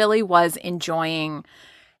she really was enjoying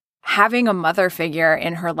having a mother figure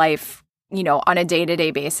in her life, you know, on a day-to-day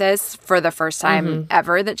basis for the first time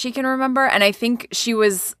ever that she can remember. And I think she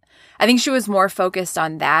was more focused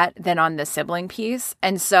on that than on the sibling piece.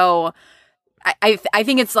 And so I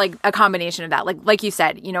think it's like a combination of that. Like you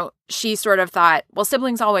said, you know, she sort of thought, well,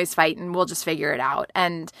 siblings always fight and we'll just figure it out.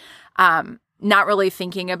 And not really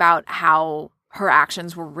thinking about how her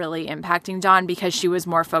actions were really impacting Dawn, because she was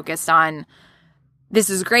more focused on, this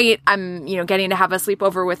is great. I'm, you know, getting to have a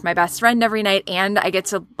sleepover with my best friend every night, and I get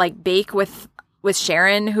to like bake with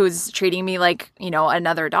Sharon, who's treating me like, you know,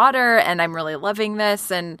 another daughter, and I'm really loving this.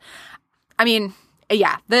 And I mean,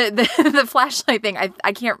 yeah, the flashlight thing,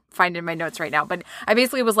 I can't find it in my notes right now, but I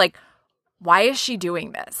basically was like, why is she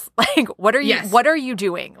doing this? Like, what are you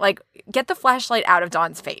doing? Like, get the flashlight out of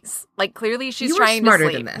Dawn's face. Like, clearly she's trying to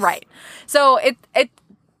sleep. Than this. Right. So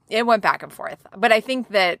it went back and forth. But I think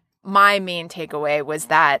that my main takeaway was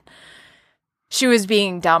that she was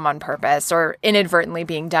being dumb on purpose, or inadvertently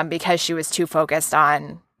being dumb, because she was too focused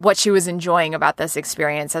on what she was enjoying about this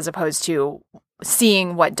experience, as opposed to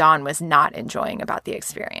seeing what Dawn was not enjoying about the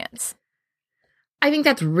experience. I think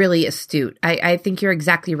that's really astute. I think you're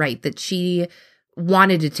exactly right that she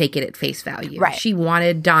wanted to take it at face value. Right. She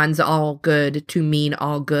wanted Dawn's all good to mean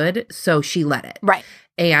all good, so she let it. Right.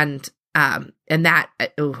 And that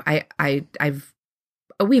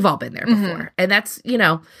we've all been there before. And that's, you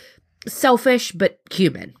know, selfish but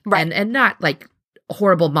human. Right. And not like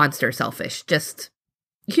horrible monster selfish, just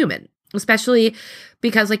human. Especially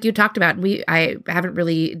because, like you talked about, I didn't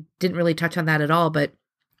really touch on that at all, but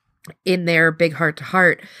in their big heart to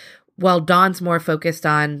heart, while Dawn's more focused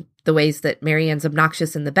on the ways that Marianne's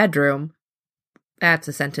obnoxious in the bedroom, that's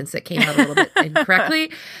a sentence that came out a little bit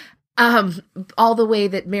incorrectly, all the way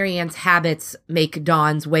that Marianne's habits make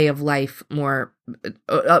Dawn's way of life more,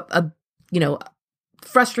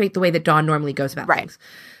 frustrate the way that Dawn normally goes about things.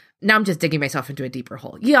 Now I'm just digging myself into a deeper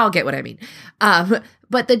hole. You all get what I mean.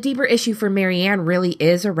 But the deeper issue for Marianne really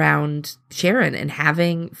is around Sharon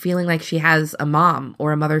and feeling like she has a mom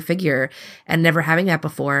or a mother figure and never having that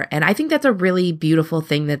before. And I think that's a really beautiful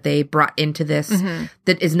thing that they brought into this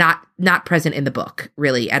that is not present in the book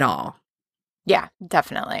really at all. Yeah,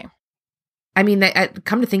 definitely. I mean,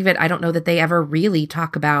 come to think of it, I don't know that they ever really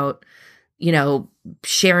talk about, you know,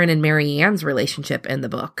 Sharon and Marianne's relationship in the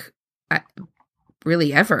book.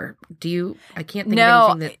 Really ever. I can't think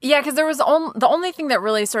of anything that... Yeah, because there was the only thing that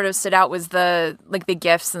really sort of stood out was the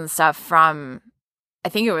gifts and stuff from, I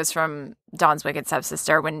think it was from Dawn's wicked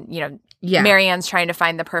stepsister, when, you know, Marianne's trying to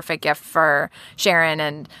find the perfect gift for Sharon,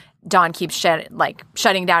 and Dawn keeps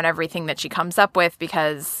shutting down everything that she comes up with,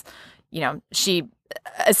 because, you know, she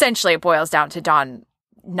essentially, it boils down to Dawn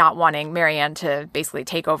not wanting Marianne to basically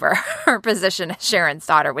take over her position as Sharon's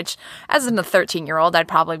daughter, which as a 13-year-old, I'd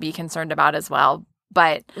probably be concerned about as well.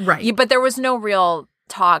 But but there was no real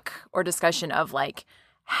talk or discussion of like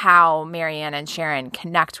how Marianne and Sharon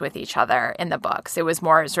connect with each other in the books. It was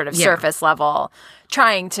more sort of surface level,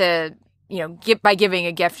 trying to, you know, by giving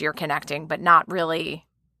a gift you're connecting, but not really.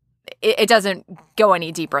 It doesn't go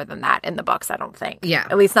any deeper than that in the books, I don't think. Yeah,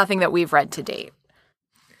 at least nothing that we've read to date.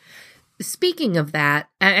 Speaking of that,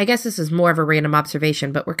 I guess this is more of a random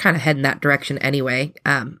observation, but we're kind of heading that direction anyway,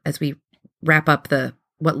 as we wrap up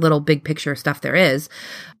what little big picture stuff there is.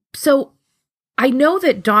 So I know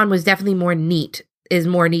that Dawn was definitely more neat is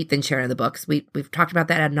more neat than Sharon in the books. We've talked about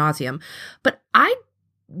that ad nauseum. But I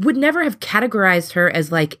would never have categorized her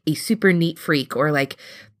as like a super neat freak or like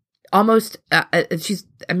almost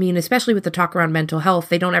especially with the talk around mental health,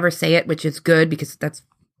 they don't ever say it, which is good because that's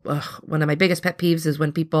one of my biggest pet peeves is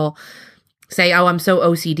when people say, oh, I'm so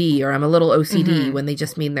OCD or I'm a little OCD when they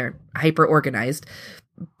just mean they're hyper organized.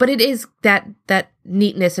 But it is that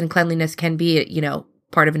neatness and cleanliness can be,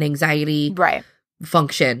 part of an anxiety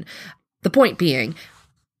function. The point being,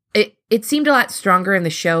 it seemed a lot stronger in the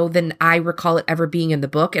show than I recall it ever being in the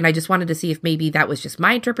book. And I just wanted to see if maybe that was just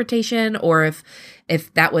my interpretation or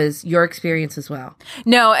if that was your experience as well.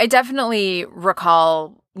 No, I definitely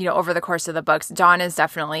recall, over the course of the books, Dawn is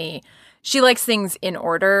definitely, she likes things in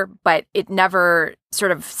order, but it never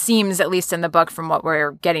sort of seems, at least in the book from what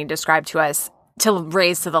we're getting described to us, to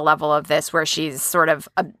raise to the level of this where she's sort of,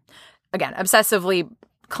 again, obsessively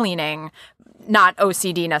cleaning, not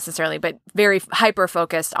OCD necessarily, but very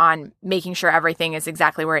hyper-focused on making sure everything is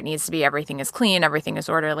exactly where it needs to be. Everything is clean. Everything is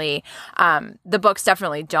orderly. The books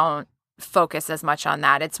definitely don't focus as much on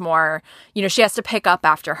that. It's more, she has to pick up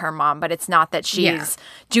after her mom, but it's not that she's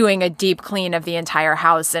doing a deep clean of the entire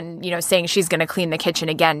house and, saying she's going to clean the kitchen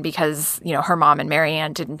again because, her mom and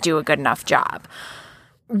Marianne didn't do a good enough job.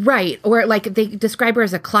 Right. Or like they describe her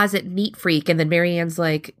as a closet neat freak. And then Marianne's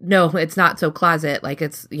like, no, it's not so closet. Like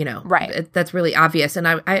it's, right. That's really obvious. And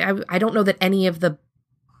I don't know that any of the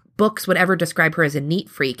books would ever describe her as a neat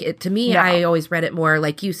freak. To me, I always read it more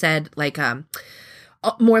like you said, like,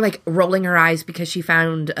 more like rolling her eyes because she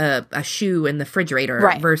found a shoe in the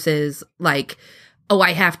refrigerator versus like, oh,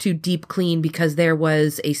 I have to deep clean because there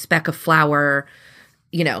was a speck of flour,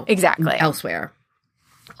 exactly elsewhere.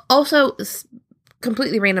 Also,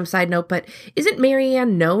 completely random side note, but isn't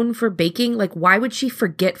Marianne known for baking? Like, why would she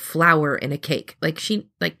forget flour in a cake? Like,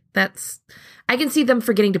 I can see them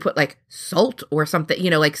forgetting to put like salt or something,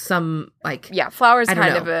 like some like. Yeah, flour is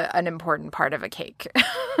kind of an important part of a cake.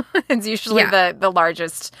 It's usually the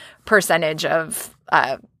largest percentage of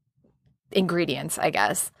ingredients, I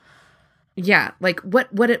guess. Yeah, like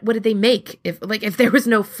what did they make? If there was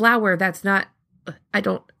no flour, that's not.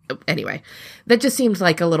 Anyway, that just seems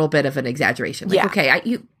like a little bit of an exaggeration. Like,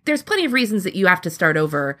 okay, there's plenty of reasons that you have to start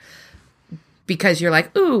over because you're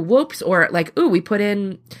like, ooh, whoops, or like, ooh, we put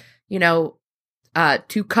in,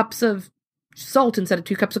 2 cups of salt instead of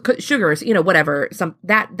 2 cups of sugars, whatever.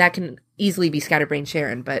 That can easily be scatterbrained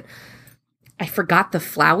Sharon, but I forgot the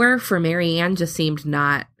flour for Marianne just seemed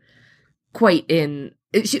not quite in.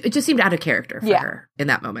 It just seemed out of character for her in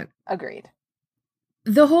that moment. Agreed.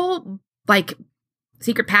 The whole like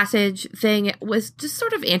secret passage thing was just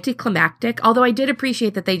sort of anticlimactic, although I did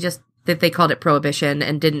appreciate that they called it prohibition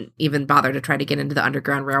and didn't even bother to try to get into the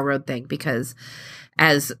Underground Railroad thing because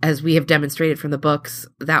as we have demonstrated from the books,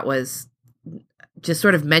 that was just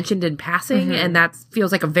sort of mentioned in passing and that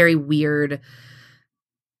feels like a very weird,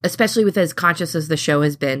 especially with as conscious as the show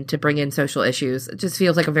has been to bring in social issues, it just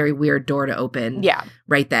feels like a very weird door to open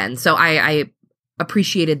right then. So I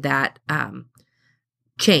appreciated that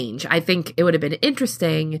change. I think it would have been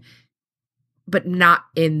interesting, but not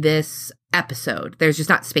in this episode. There's just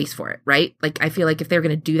not space for it, right? Like, I feel like if they were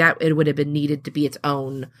going to do that, it would have been needed to be its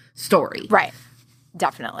own story. Right.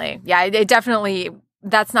 Definitely. Yeah, it definitely,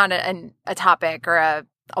 that's not a topic or a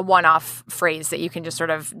one-off phrase that you can just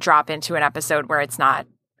sort of drop into an episode where it's not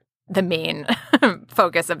the main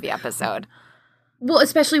focus of the episode. Well,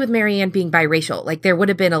 especially with Marianne being biracial, like there would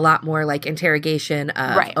have been a lot more like interrogation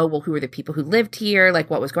of, oh, well, who were the people who lived here? Like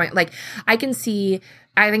what was going on? Like I think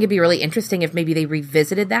it'd be really interesting if maybe they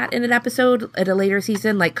revisited that in an episode at a later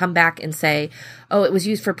season, like come back and say, oh, it was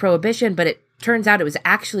used for prohibition, but it turns out it was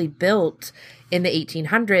actually built in the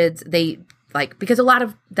 1800s. Because a lot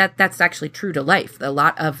of that's actually true to life. A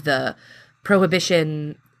lot of the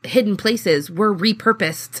prohibition hidden places were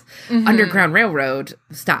repurposed Underground Railroad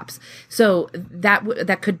stops. So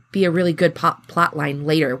that could be a really good plot line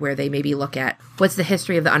later where they maybe look at what's the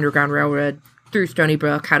history of the Underground Railroad through Stony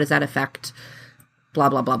Brook, how does that affect blah,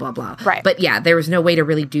 blah, blah, blah, blah. Right. But yeah, there was no way to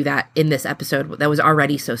really do that in this episode that was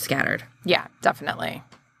already so scattered. Yeah, definitely.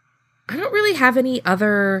 I don't really have any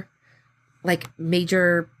other like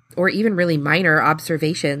major or even really minor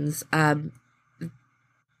observations.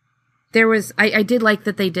 There was, I did like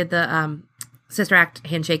that they did the Sister Act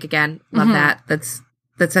handshake again. Love that. That's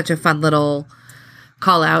such a fun little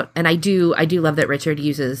call out. And I do love that Richard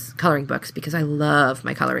uses coloring books because I love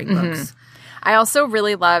my coloring books. I also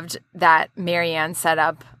really loved that Marianne set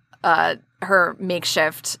up her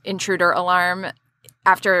makeshift intruder alarm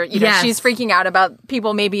after, she's freaking out about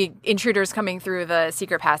people, maybe intruders coming through the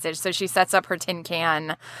secret passage. So she sets up her tin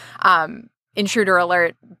can intruder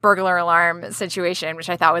alert, burglar alarm situation, which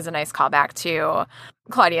I thought was a nice callback to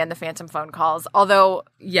Claudia and the phantom phone calls. Although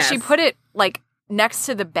she put it like next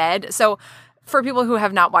to the bed. So for people who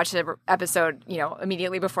have not watched the episode,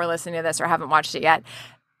 immediately before listening to this or haven't watched it yet,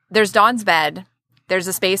 there's Dawn's bed. There's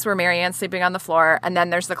a space where Marianne's sleeping on the floor. And then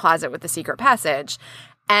there's the closet with the secret passage.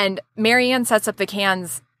 And Marianne sets up the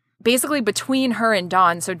cans basically between her and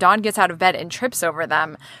Dawn. So Dawn gets out of bed and trips over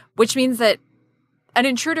them, which means that an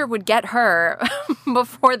intruder would get her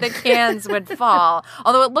before the cans would fall.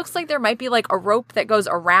 Although it looks like there might be like a rope that goes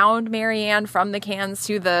around Marianne from the cans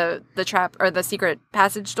to the trap or the secret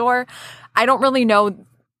passage door. I don't really know,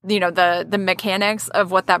 the mechanics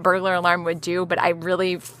of what that burglar alarm would do, but I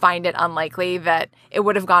really find it unlikely that it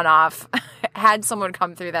would have gone off had someone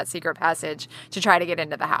come through that secret passage to try to get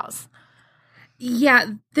into the house. Yeah,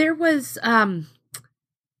 there was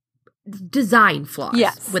design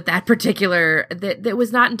flaws with that particular, that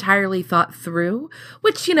was not entirely thought through,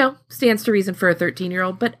 which, stands to reason for a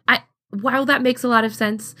 13-year-old. But while that makes a lot of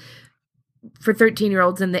sense for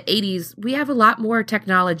 13-year-olds in the 80s, we have a lot more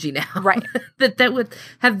technology now, right? that would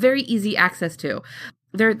have very easy access to.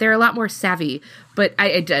 They're a lot more savvy, but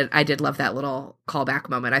I did love that little callback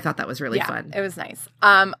moment. I thought that was really fun. It was nice.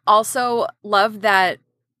 Also love that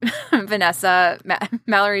Vanessa,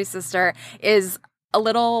 Mallory's sister, is a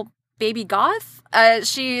little baby goth.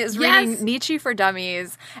 She is reading Nietzsche for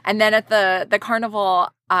Dummies, and then at the carnival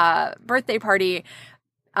birthday party,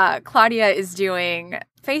 Claudia is doing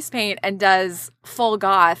face paint and does full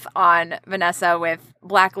goth on Vanessa with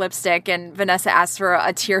black lipstick, and Vanessa asks for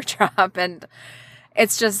a teardrop, and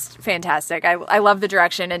it's just fantastic. I love the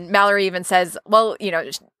direction, and Mallory even says, well,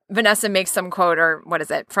 Vanessa makes some quote, or what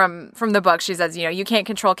is it, from the book. She says, you can't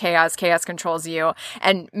control chaos. Chaos controls you.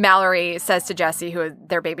 And Mallory says to Jessie, who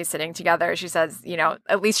they're babysitting together, she says,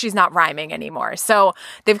 at least she's not rhyming anymore. So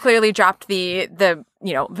they've clearly dropped the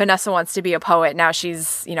Vanessa wants to be a poet. Now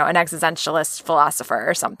she's, an existentialist philosopher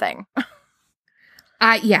or something.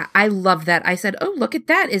 Yeah, I love that. I said, oh, look at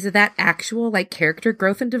that. Is it that actual character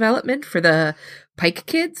growth and development for the Pike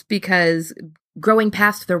kids? Because growing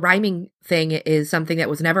past the rhyming thing is something that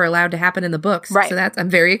was never allowed to happen in the books. Right. So I'm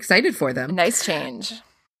very excited for them. Nice change.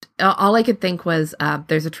 All I could think was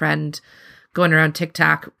there's a trend going around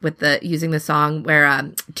TikTok with using the song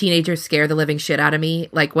where teenagers scare the living shit out of me.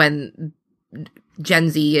 Like when Gen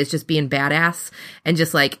Z is just being badass and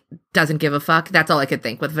just doesn't give a fuck. That's all I could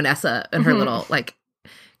think with Vanessa and her little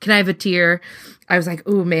can I have a tear? I was like,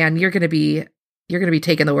 oh man, you're gonna be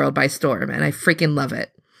taking the world by storm, and I freaking love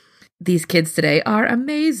it. These kids today are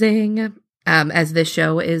amazing, as this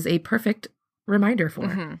show is a perfect reminder for.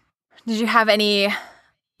 Mm-hmm. Did you have any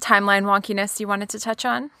timeline wonkiness you wanted to touch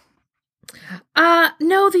on?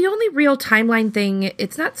 No, the only real timeline thing,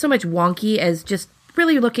 it's not so much wonky as just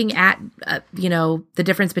really looking at, the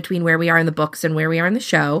difference between where we are in the books and where we are in the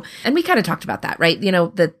show. And we kind of talked about that, right?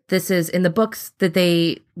 That this is in the books that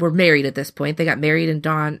they were married at this point. They got married in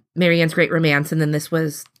Marianne's Great Romance, and then this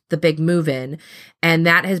was the big move-in, and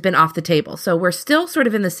that has been off the table. So we're still sort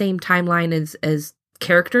of in the same timeline as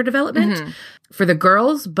character development for the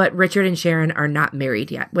girls, but Richard and Sharon are not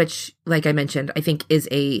married yet, which, like I mentioned, I think is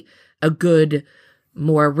a good,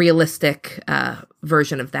 more realistic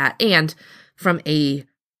version of that. And from a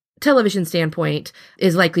television standpoint,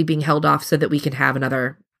 is likely being held off so that we can have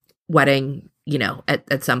another wedding,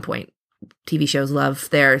 at some point. TV shows love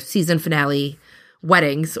their season finale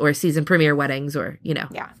weddings or season premiere weddings, or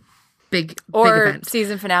big event.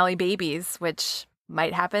 Season finale babies, which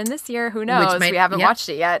might happen this year. Who knows? We haven't watched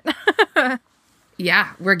it yet.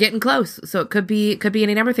 Yeah, we're getting close. So it could be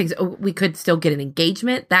any number of things. Oh, we could still get an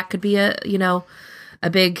engagement. That could be a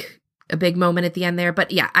big moment at the end there.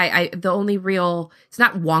 But yeah, I the only real, it's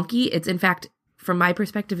not wonky. It's, in fact, from my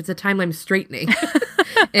perspective, it's a timeline straightening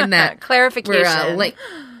in that clarification.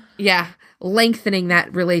 We're, lengthening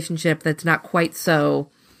that relationship that's not quite so,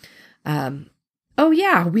 oh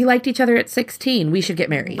yeah, we liked each other at 16. We should get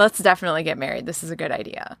married. Let's definitely get married. This is a good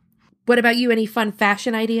idea. What about you? Any fun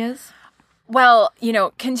fashion ideas? Well,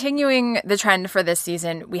 continuing the trend for this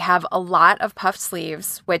season, we have a lot of puffed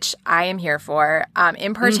sleeves, which I am here for.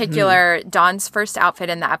 In particular, Dawn's first outfit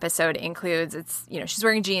in the episode includes, she's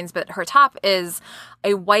wearing jeans, but her top is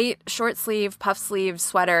a white short sleeve, puff sleeve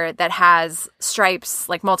sweater that has stripes,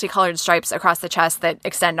 like multicolored stripes across the chest that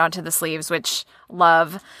extend onto the sleeves, which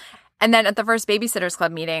love. And then at the first Babysitters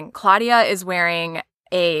Club meeting, Claudia is wearing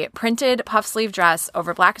a printed puff sleeve dress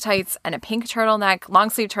over black tights and a pink turtleneck, long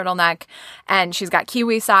sleeve turtleneck, and she's got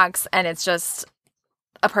kiwi socks, and it's just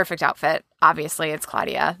a perfect outfit. Obviously, it's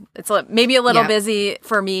Claudia. It's maybe a little busy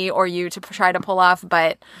for me or you to try to pull off,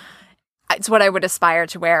 but it's what I would aspire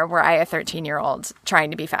to wear were I a 13-year-old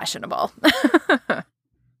trying to be fashionable.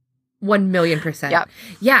 1,000,000%. Yep.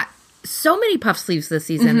 Yeah. So many puff sleeves this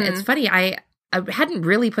season. Mm-hmm. It's funny. I hadn't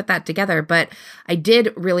really put that together, but I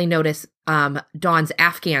did really notice Dawn's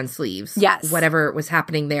Afghan sleeves. Yes. Whatever was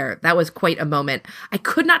happening there. That was quite a moment. I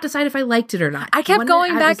could not decide if I liked it or not. I kept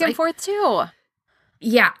going back and forth too.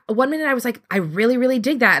 Yeah. 1 minute I was like, I really, really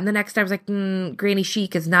dig that. And the next I was like, Granny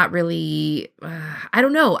Chic is not really, I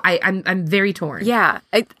don't know. I'm very torn. Yeah.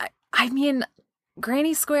 I mean,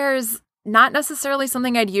 Granny Squares, not necessarily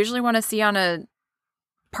something I'd usually want to see on a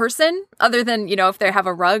person, other than, if they have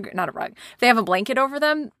if they have a blanket over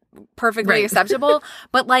them, perfectly acceptable.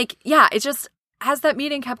 But like, yeah, it just, as that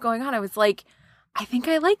meeting kept going on, I was like, I think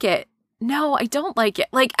I like it. No, I don't like it.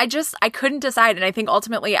 Like, I couldn't decide. And I think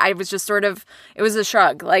ultimately I was just sort of, it was a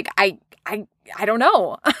shrug. Like, I don't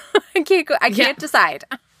know. I can't decide.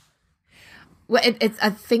 Well,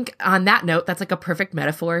 I think on that note, that's like a perfect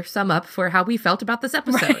metaphor sum up for how we felt about this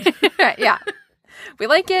episode. Right. Yeah. We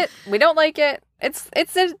like it. We don't like it. It's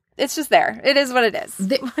just there. It is what it is.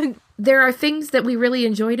 There are things that we really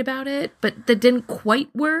enjoyed about it, but that didn't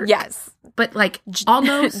quite work. Yes. But like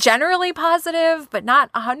almost. Generally positive, but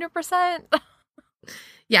not 100%.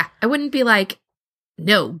 Yeah. I wouldn't be like,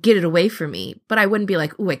 no, get it away from me. But I wouldn't be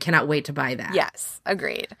like, ooh, I cannot wait to buy that. Yes.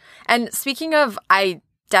 Agreed. And speaking of, I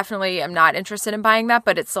definitely am not interested in buying that,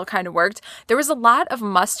 but it still kind of worked. There was a lot of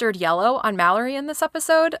mustard yellow on Mallory in this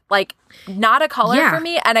episode. Like, not a color for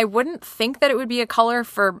me. And I wouldn't think that it would be a color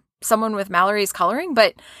for someone with Mallory's coloring,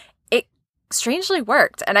 but it strangely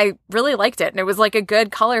worked. And I really liked it. And it was like a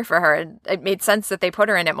good color for her. And it made sense that they put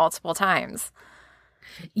her in it multiple times.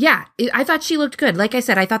 Yeah, I thought she looked good. Like I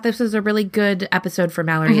said, I thought this was a really good episode for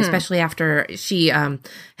Mallory, especially after she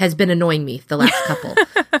has been annoying me the last couple.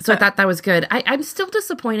 So I thought that was good. I'm still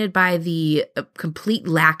disappointed by the complete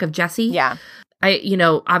lack of Jessie. Yeah.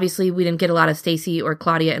 Obviously we didn't get a lot of Stacey or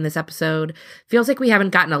Claudia in this episode. Feels like we haven't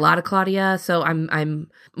gotten a lot of Claudia. So I'm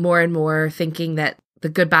more and more thinking that the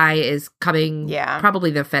goodbye is coming. Yeah.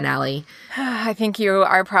 Probably the finale. I think you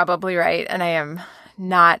are probably right. And I am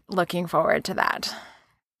not looking forward to that.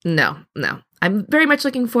 No. I'm very much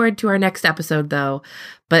looking forward to our next episode, though.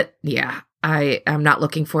 But yeah, I am not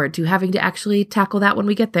looking forward to having to actually tackle that when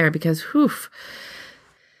we get there because,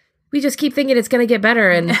 we just keep thinking it's going to get better.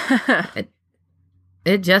 And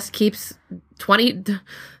it just keeps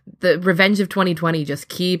the Revenge of 2020 just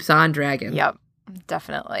keeps on dragging. Yep,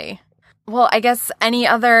 definitely. Well, I guess any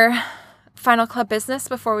other final club business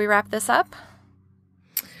before we wrap this up?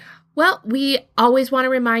 Well, we always want to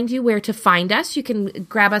remind you where to find us. You can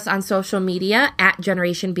grab us on social media at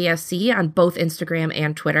Generation BSC on both Instagram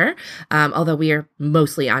and Twitter, although we are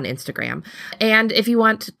mostly on Instagram. And if you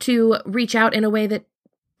want to reach out in a way that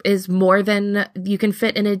is more than you can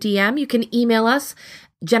fit in a DM, you can email us,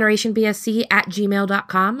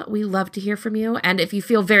 generationbsc@gmail.com. We love to hear from you. And if you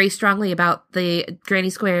feel very strongly about the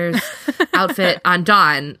Granny Squares outfit on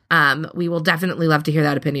Dawn, we will definitely love to hear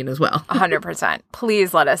that opinion as well. 100%.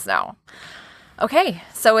 Please let us know. Okay,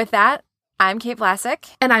 so with that, I'm Kate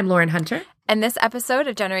Vlasic. And I'm Lauren Hunter. And this episode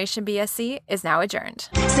of Generation BSC is now adjourned.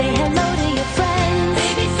 Say hello to your friends.